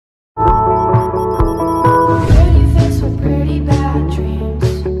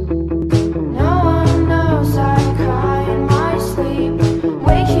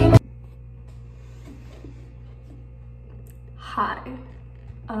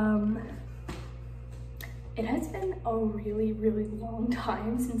It has been a really, really long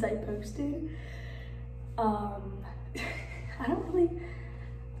time since I posted.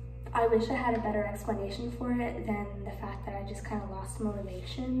 I wish I had a better explanation for it than the fact that I just kind of lost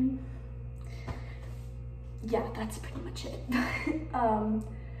motivation. Yeah, that's pretty much it.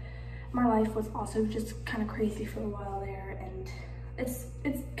 My life was also just kind of crazy for a while there, and it's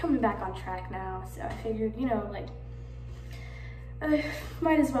coming back on track now, so I figured, you know, like,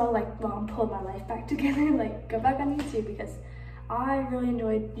 might as well, like, while I'm pulling my life back together, like, go back on YouTube, because I really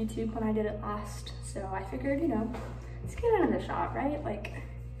enjoyed YouTube when I did it last, so I figured, you know, let's give it another shot, right? Like,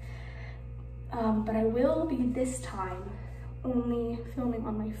 but I will be this time only filming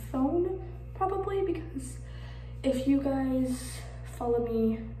on my phone, probably, because if you guys follow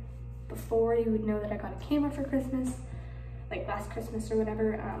me before, you would know that I got a camera for Christmas, like last Christmas or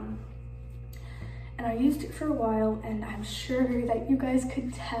whatever, and I used it for a while, and I'm sure that you guys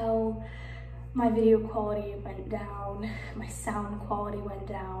could tell my video quality went down, my sound quality went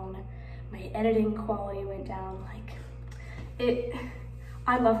down, my editing quality went down. Like,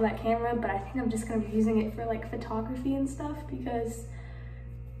 I love that camera, but I think I'm just gonna be using it for like photography and stuff, because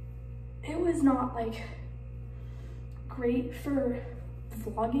it was not like great for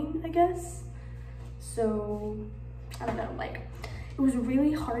vlogging, I guess. So I don't know, like, it was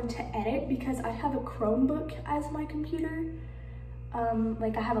really hard to edit because I have a Chromebook as my computer.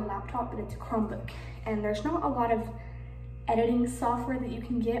 Like, I have a laptop, but it's a Chromebook, and there's not a lot of editing software that you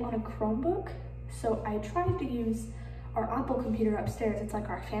can get on a Chromebook. So I tried to use our Apple computer upstairs. It's like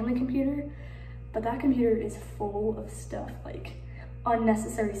our family computer, but that computer is full of stuff, like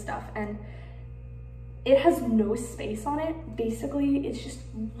unnecessary stuff, and it has no space on it. Basically, it's just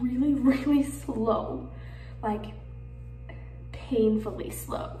really, really slow, like painfully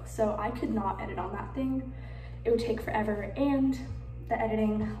slow. So I could not edit on that thing. It would take forever, and the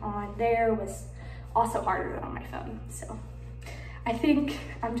editing on there was also harder than on my phone. So I think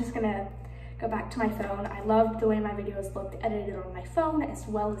I'm just gonna go back to my phone. I loved the way my videos looked edited on my phone, as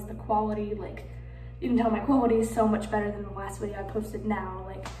well as the quality. Like, you can tell my quality is so much better than the last video I posted now.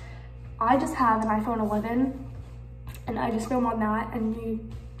 Like, I just have an iPhone 11, and I just film on that, and you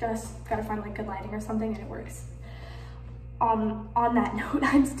just gotta find like good lighting or something, and it works. On that note,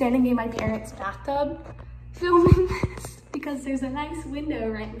 I'm standing in my parents' bathtub filming this because there's a nice window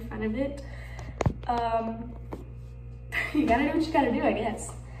right in front of it. You gotta do what you gotta do, I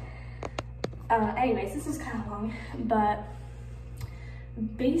guess. Anyways, this is kind of long, but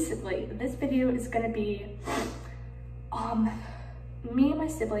basically this video is gonna be me and my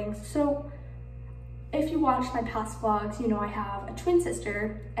siblings. So if you watched my past vlogs, you know I have a twin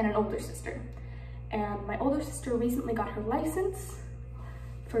sister and an older sister, and my older sister recently got her license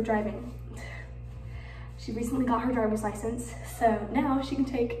for driving. She recently got her driver's license, so now she can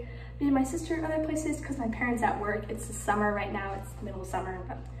take me and my sister other places because my parents at work. It's the summer right now, it's the middle of summer,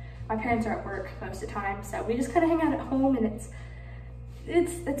 but my parents are at work most of the time, so we just kind of hang out at home, and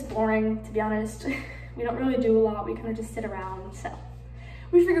it's boring, to be honest. We don't really do a lot, we kind of just sit around, so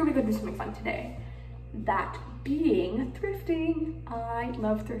we figured we could do something fun today. That being thrifting. I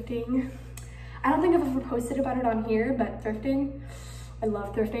love thrifting. I don't think I've ever posted about it on here, but thrifting, I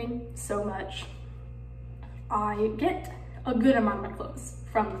love thrifting so much. I get a good amount of my clothes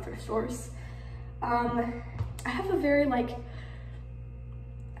from the thrift stores. I have a very, like,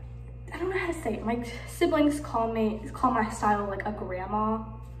 I don't know how to say it. My siblings call my style like a grandma.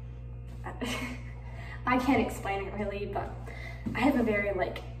 I can't explain it really, but I have a very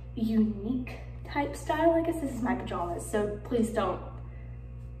like unique type style. I guess this is my pajamas, so please don't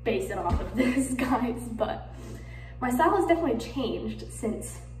base it off of this, guys. But my style has definitely changed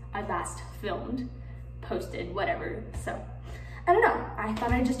since I last filmed, posted, whatever. So I don't know. I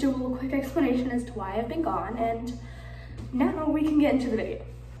thought I'd just do a little quick explanation as to why I've been gone, and now we can get into the video.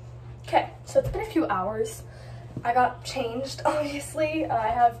 Okay, so it's been a few hours. I got changed, obviously. I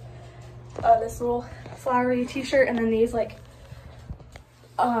have this little flowery t-shirt, and then these like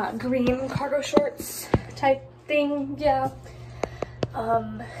green cargo shorts type thing. Yeah.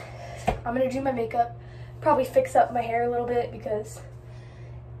 I'm gonna do my makeup, probably fix up my hair a little bit because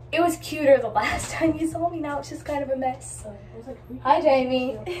it was cuter the last time you saw me. Now it's just kind of a mess. I was like, hi,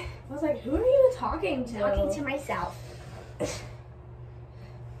 Jamie. I was like, who are you talking to? Talking to myself.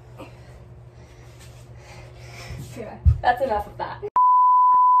 Yeah, that's enough of that.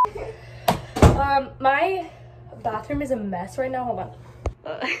 My bathroom is a mess right now. Hold on.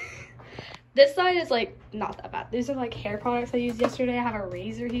 This side is like not that bad. These are like hair products I used yesterday. I have a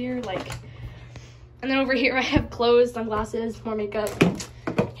razor here, like, and then over here I have clothes, sunglasses, more makeup,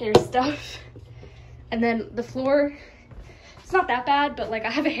 hair stuff, and then the floor is It's not that bad, but like I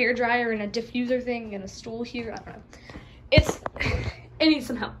have a hair dryer and a diffuser thing and a stool here. I don't know. It needs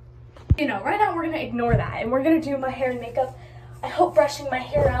some help. You know, right now we're gonna ignore that and we're gonna do my hair and makeup. I hope brushing my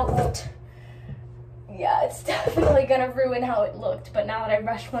hair out won't, yeah, it's definitely gonna ruin how it looked, but now that I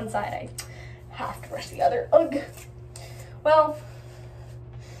brushed one side, I have to brush the other. Ugh. Well,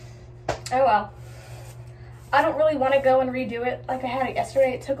 oh well. I don't really want to go and redo it like I had it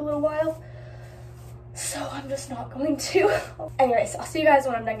yesterday. It took a little while, so I'm just not going to. Anyways, I'll see you guys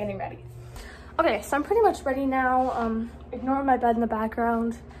when I'm done getting ready. Okay, so I'm pretty much ready now. Ignore my bed in the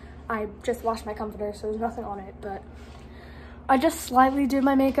background. I just washed my comforter, so there's nothing on it, but I just slightly did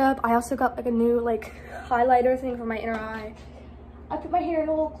my makeup. I also got like a new like highlighter thing for my inner eye. I put my hair in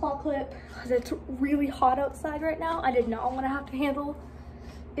a little claw clip because it's really hot outside right now. I did not want to have to handle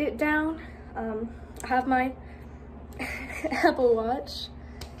it down. I have my Apple Watch,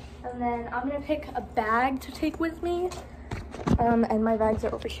 and then I'm gonna pick a bag to take with me, and my bags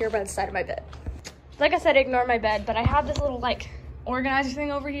are over here by the side of my bed. Like I said, ignore my bed, but I have this little like organizer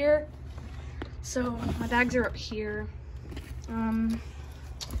thing over here, so my bags are up here.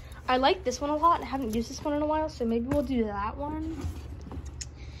 I like this one a lot. I haven't used this one in a while, so maybe we'll do that one.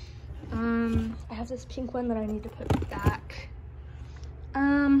 I have this pink one that I need to put back.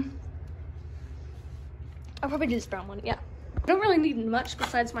 I'll probably do this brown one, yeah. I don't really need much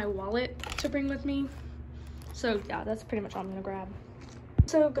besides my wallet to bring with me. So yeah, that's pretty much all I'm gonna grab.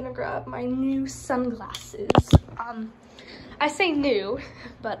 So gonna grab my new sunglasses. I say new,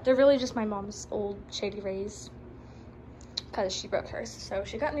 but they're really just my mom's old Shady Rays because she broke hers. So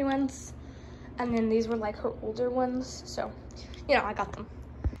she got new ones. And then these were like her older ones. So, you know, I got them.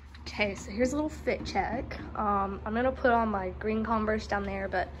 Okay, so here's a little fit check. I'm gonna put on my green Converse down there,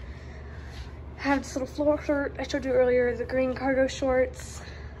 but I have this little floor shirt I showed you earlier, the green cargo shorts,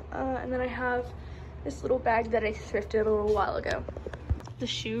 and then I have this little bag that I thrifted a little while ago. The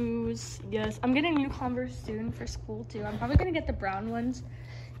shoes, yes, I'm getting new Converse soon for school too. I'm probably gonna get the brown ones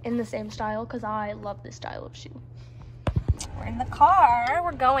in the same style because I love this style of shoe. We're in the car,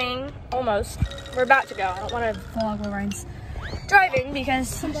 we're going, almost. We're about to go. I don't want to vlog while Ryan's driving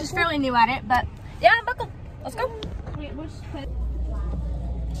because she's fairly new at it, but yeah, I'm buckled. Let's go. Wait, which put?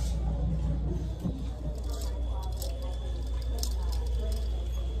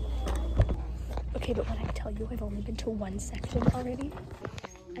 Okay, but when I tell you I've only been to one section already,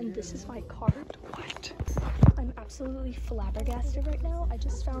 and this is my card, what? I'm absolutely flabbergasted right now. I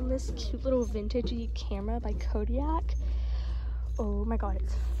just found this cute little vintagey camera by Kodiak. Oh my god,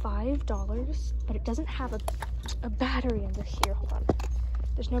 it's $5, but it doesn't have a battery under here. Hold on.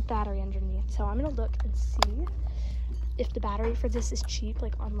 There's no battery underneath, so I'm gonna look and see if the battery for this is cheap,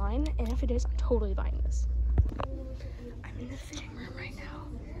 like online, and if it is, I'm totally buying this. I'm in the fitting room right now.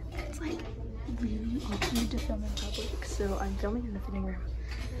 It's like really awkward to film in public, so I'm filming in the fitting room.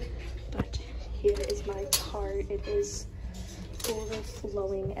 But here is my card. It is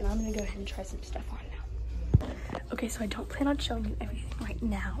overflowing, and I'm gonna go ahead and try some stuff on now. Okay, so I don't plan on showing you everything right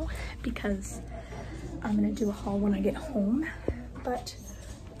now because I'm gonna do a haul when I get home. But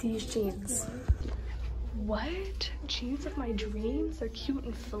these jeans. What? Jeans of my dreams? They're cute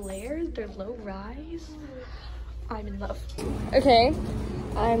and flared. They're low rise. I'm in love. Okay,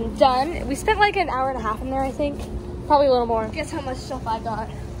 I'm done. We spent like an hour and a half in there, I think. Probably a little more. Guess how much stuff I got.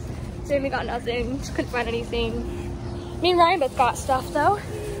 Jamie got nothing. Just couldn't find anything. Me and Ryan both got stuff though.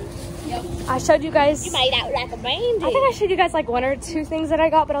 Yep. I showed you guys. You made out like a bandit. I think I showed you guys like one or two things that I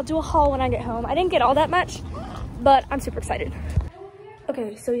got, but I'll do a haul when I get home. I didn't get all that much, but I'm super excited.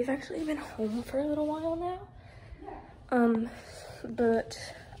 Okay, so we've actually been home for a little while now. But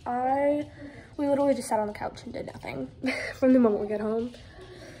we literally just sat on the couch and did nothing from the moment we got home.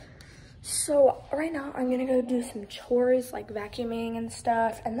 So right now I'm gonna go do some chores like vacuuming and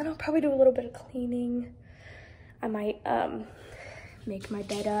stuff, and then I'll probably do a little bit of cleaning. I might make my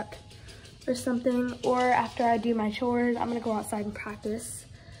bed up or something, or after I do my chores I'm gonna go outside and practice.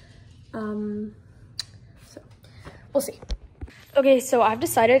 So we'll see. Okay, so I've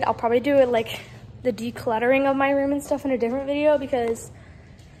decided I'll probably do it like the decluttering of my room and stuff in a different video because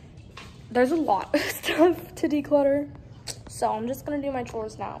there's a lot of stuff to declutter. So I'm just gonna do my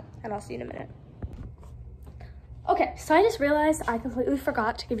chores now and I'll see you in a minute. Okay, so I just realized I completely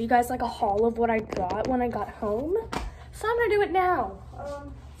forgot to give you guys like a haul of what I got when I got home. So I'm gonna do it now.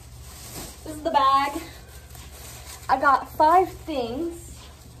 This is the bag. I got 5 things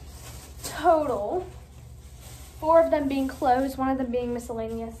total. 4 of them being clothes, 1 of them being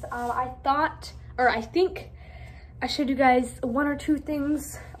miscellaneous. I think I showed you guys 1 or 2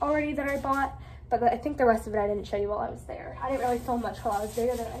 things already that I bought, but I think the rest of it I didn't show you while I was there. I didn't really film much while I was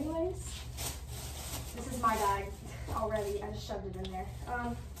there though anyways. This is my bag. already. I just shoved it in there.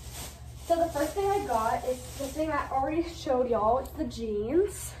 So the first thing I got is the thing I already showed y'all. It's the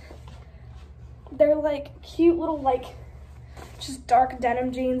jeans. They're like cute little like just dark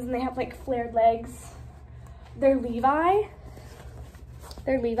denim jeans, and they have like flared legs. They're Levi's,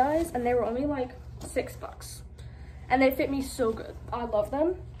 and they were only like $6. And they fit me so good. I love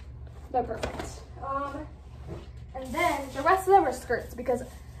them. They're perfect. And then the rest of them are skirts because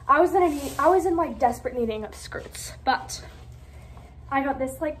I was in like desperate needing of skirts. But I got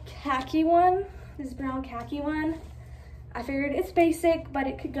this like khaki one, this brown khaki one. I figured it's basic, but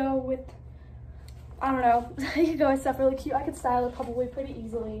it could go with, I don't know, it could go with stuff really cute. I could style it probably pretty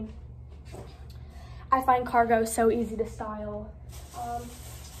easily. I find cargo so easy to style.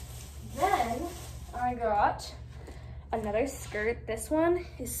 Then I got another skirt. This one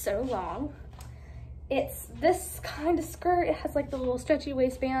is so long. It's this kind of skirt. It has like the little stretchy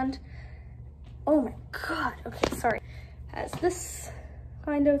waistband. Oh my God. Okay, sorry. It has this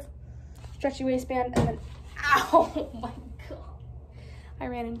kind of stretchy waistband, and then, ow, my God. I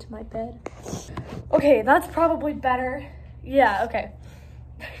ran into my bed. Okay, that's probably better. Yeah, okay.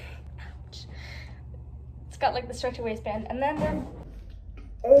 Ouch. It's got like the stretchy waistband, and then they're,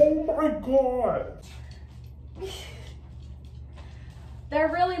 oh my God. they're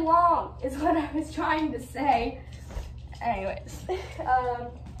really long, is what I was trying to say. Anyways,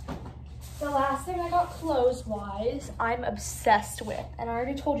 the last thing I got clothes-wise, I'm obsessed with, and I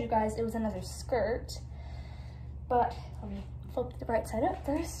already told you guys it was another skirt, but let me flip the right side up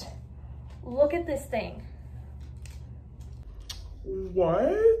first. Look at this thing.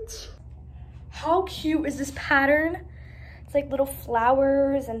 What? How cute is this pattern? It's like little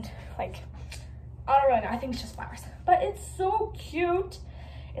flowers and like, I don't really know, I think it's just flowers. But it's so cute.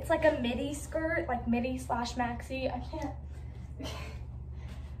 It's like a midi skirt, like midi / maxi. I can't,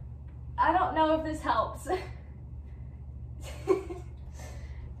 I don't know if this helps.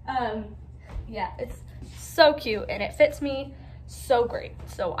 Yeah, it's so cute and it fits me so great.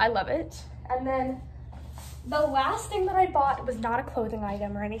 So I love it. And then the last thing that I bought was not a clothing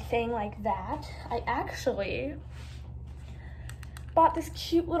item or anything like that. I actually bought this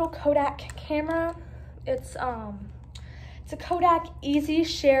cute little Kodak camera. It's a Kodak Easy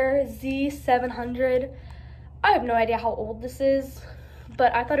Share Z700. I have no idea how old this is,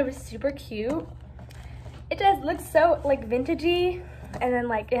 but I thought it was super cute. It does look so like vintagey, and then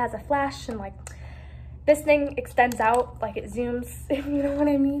like it has a flash, and like this thing extends out, like it zooms, if you know what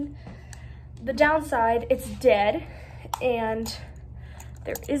I mean. The downside, it's dead and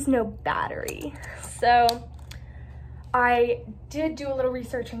there is no battery. So I did do a little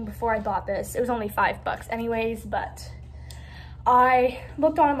researching before I bought this. It was only $5 anyways, but I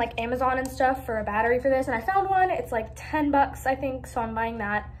looked on like Amazon and stuff for a battery for this, and I found one. It's like $10, I think, so I'm buying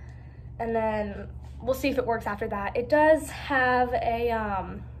that. And then we'll see if it works after that. It does have a,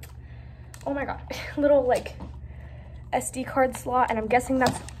 oh my God, little like SD card slot, and I'm guessing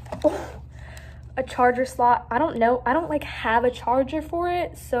that's a charger slot. I don't know. I don't like have a charger for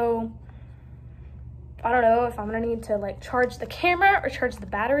it, so I don't know if I'm gonna need to like charge the camera or charge the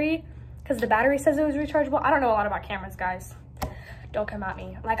battery, because the battery says it was rechargeable. I don't know a lot about cameras, guys. Don't come at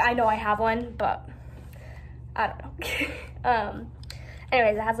me. Like, I know I have one, but I don't know.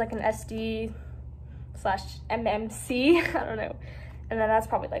 Anyways, it has like an SD / MMC, I don't know. And then that's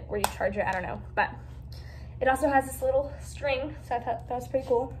probably like where you charge it, I don't know. But it also has this little string, so I thought that was pretty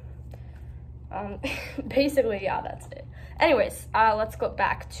cool. Basically, yeah, that's it. Anyways, let's go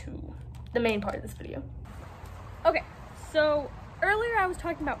back to the main part of this video. Okay, so earlier I was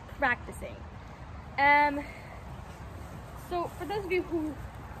talking about practicing. So for those of you who,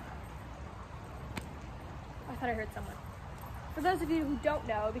 I thought I heard someone. For those of you who don't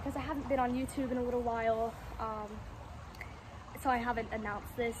know, because I haven't been on YouTube in a little while, so I haven't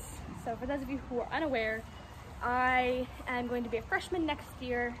announced this. So for those of you who are unaware, I am going to be a freshman next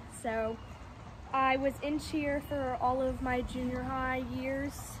year. So I was in cheer for all of my junior high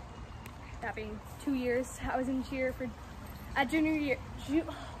years, that being 2 years. I was in cheer for junior year.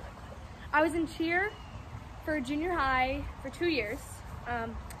 I was in cheer for junior high for 2 years,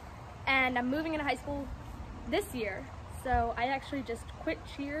 and I'm moving into high school this year. So I actually just quit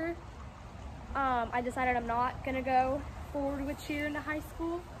cheer. I decided I'm not gonna go forward with cheer into high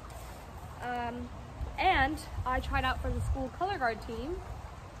school. And I tried out for the school color guard team,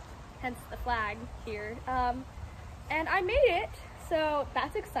 hence the flag here. And I made it, so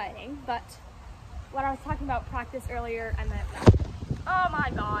that's exciting. But when I was talking about practice earlier, I meant that. Oh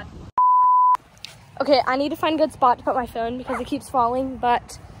my God. Okay, I need to find a good spot to put my phone because it keeps falling.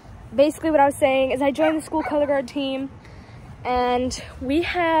 But basically what I was saying is I joined the school color guard team, and we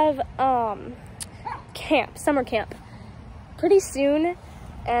have camp, summer camp. pretty soon,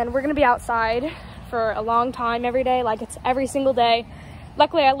 and we're gonna be outside for a long time every day, like it's every single day.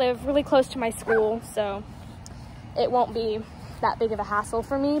 Luckily, I live really close to my school, so it won't be that big of a hassle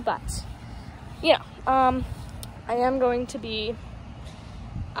for me, but yeah, I am going to be,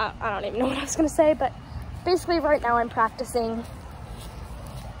 I don't even know what I was gonna say, but basically right now I'm practicing,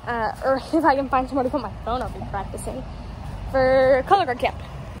 or if I can find somewhere to put my phone, I'll be practicing for color guard camp.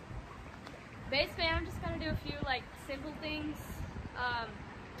 Basically, I'm just gonna do a few like simple things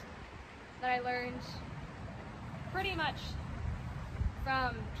that I learned pretty much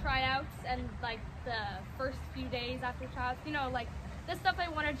from tryouts and like the first few days after tryouts. You know, like the stuff I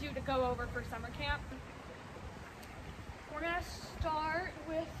wanted you to go over for summer camp. We're gonna start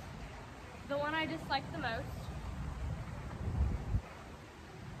with the one I disliked the most.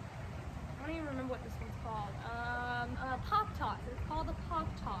 I don't even remember what this one's called. Pop Toss. It's called a Pop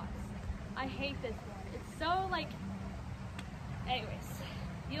Toss. I hate this one. It's so like, anyways,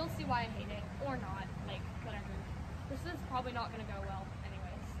 you'll see why I hate it, or not, like, whatever. This is probably not gonna go well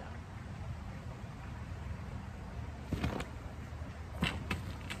anyways, so.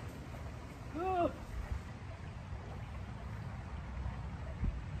 Oh!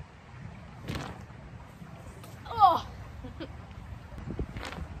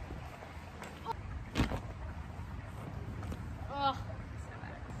 Oh.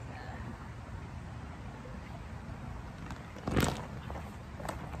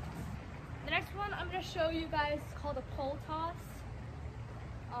 The next one I'm going to show you guys is called a pole toss.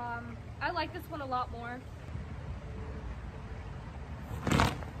 I like this one a lot more.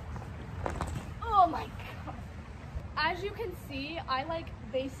 Oh my god. As you can see, I like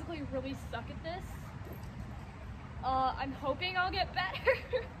basically really suck at this. I'm hoping I'll get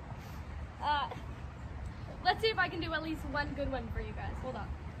better. Let's see if I can do at least one good one for you guys. Hold on.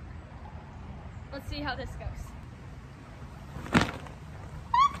 Let's see how this goes.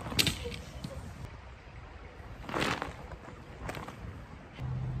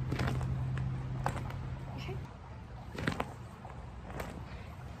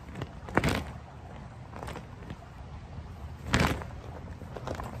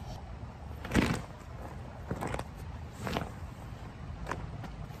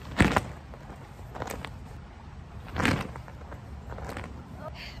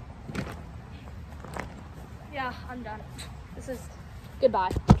 Yeah, I'm done. This is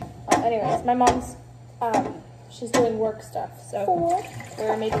goodbye. Anyways, my mom's, she's doing work stuff, so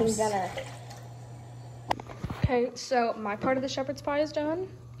we're making dinner. Okay, so my part of the shepherd's pie is done,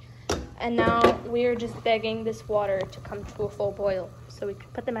 and now we're just begging this water to come to a full boil so we can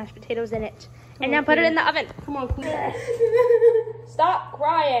put the mashed potatoes in it, and now put it in the oven. Come on, Queen. Stop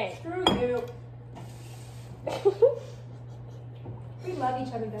crying. Screw you. We love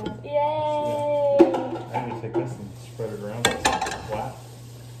each other, guys. Yay! I need to take this and spread it around so it's flat.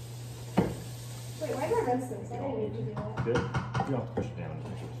 Wait, why did I rinse this? I didn't need to do that. Good. You don't have to push it down to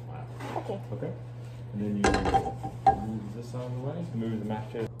make sure it's flat. Okay. Okay. And then you move this out of the way. Move the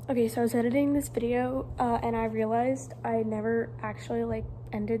mashed potatoes. Okay, so I was editing this video, and I realized I never actually like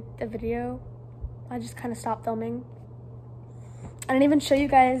ended the video. I just kind of stopped filming. I didn't even show you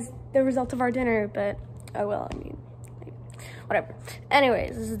guys the result of our dinner, but oh well, I mean, like, whatever.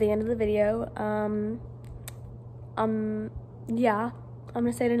 Anyways, this is the end of the video. Yeah, I'm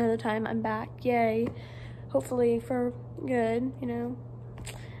gonna say it another time. I'm back, yay. Hopefully for good, you know.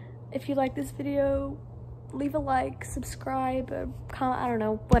 If you like this video, leave a like, subscribe, comment, I don't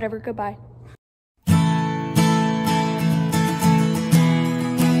know, whatever, goodbye.